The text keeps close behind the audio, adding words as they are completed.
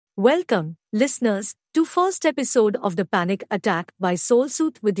Welcome, listeners, to first episode of The Panic Attack by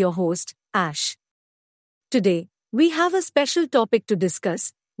Soulsuit with your host, Ash. Today, we have a special topic to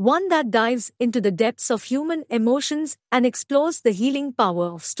discuss, one that dives into the depths of human emotions and explores the healing power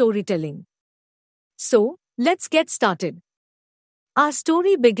of storytelling. So, let's get started. Our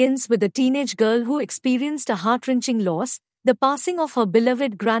story begins with a teenage girl who experienced a heart-wrenching loss, the passing of her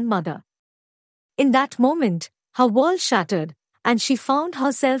beloved grandmother. In that moment, her world shattered, and she found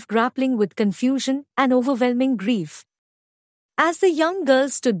herself grappling with confusion and overwhelming grief. As the young girl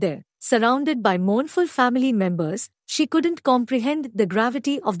stood there, surrounded by mournful family members, she couldn't comprehend the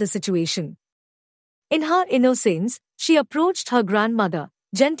gravity of the situation. In her innocence, she approached her grandmother,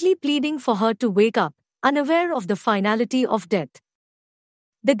 gently pleading for her to wake up, unaware of the finality of death.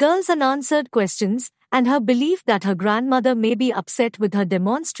 The girl's unanswered questions and her belief that her grandmother may be upset with her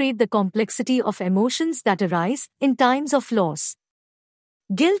demonstrate the complexity of emotions that arise in times of loss.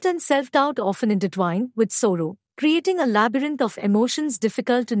 Guilt and self-doubt often intertwine with sorrow, creating a labyrinth of emotions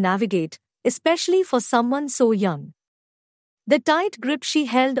difficult to navigate, especially for someone so young. The tight grip she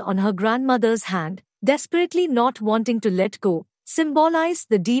held on her grandmother's hand, desperately not wanting to let go, symbolized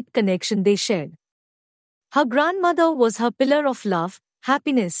the deep connection they shared. Her grandmother was her pillar of love,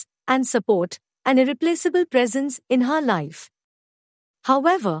 happiness, and support, an irreplaceable presence in her life.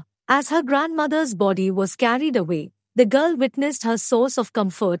 However, as her grandmother's body was carried away, the girl witnessed her source of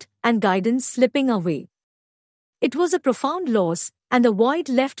comfort and guidance slipping away. It was a profound loss, and the void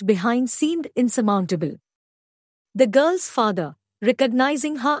left behind seemed insurmountable. The girl's father,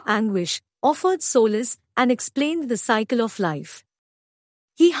 recognizing her anguish, offered solace and explained the cycle of life.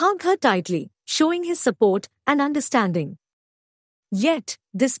 He hugged her tightly, showing his support and understanding. Yet,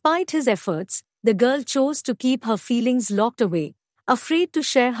 despite his efforts, the girl chose to keep her feelings locked away, afraid to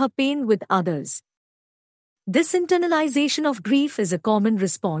share her pain with others. This internalization of grief is a common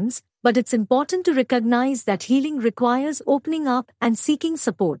response, but it's important to recognize that healing requires opening up and seeking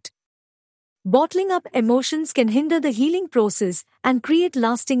support. Bottling up emotions can hinder the healing process and create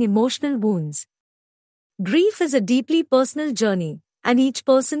lasting emotional wounds. Grief is a deeply personal journey, and each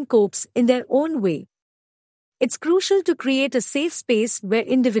person copes in their own way. It's crucial to create a safe space where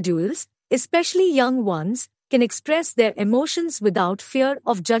individuals, especially young ones, can express their emotions without fear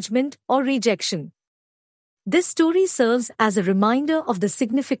of judgment or rejection. This story serves as a reminder of the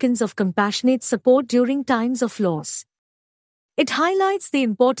significance of compassionate support during times of loss. It highlights the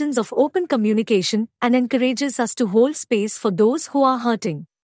importance of open communication and encourages us to hold space for those who are hurting.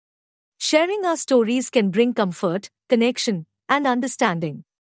 Sharing our stories can bring comfort, connection, and understanding.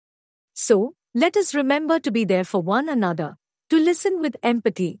 So, let us remember to be there for one another, to listen with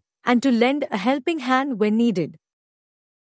empathy, and to lend a helping hand when needed.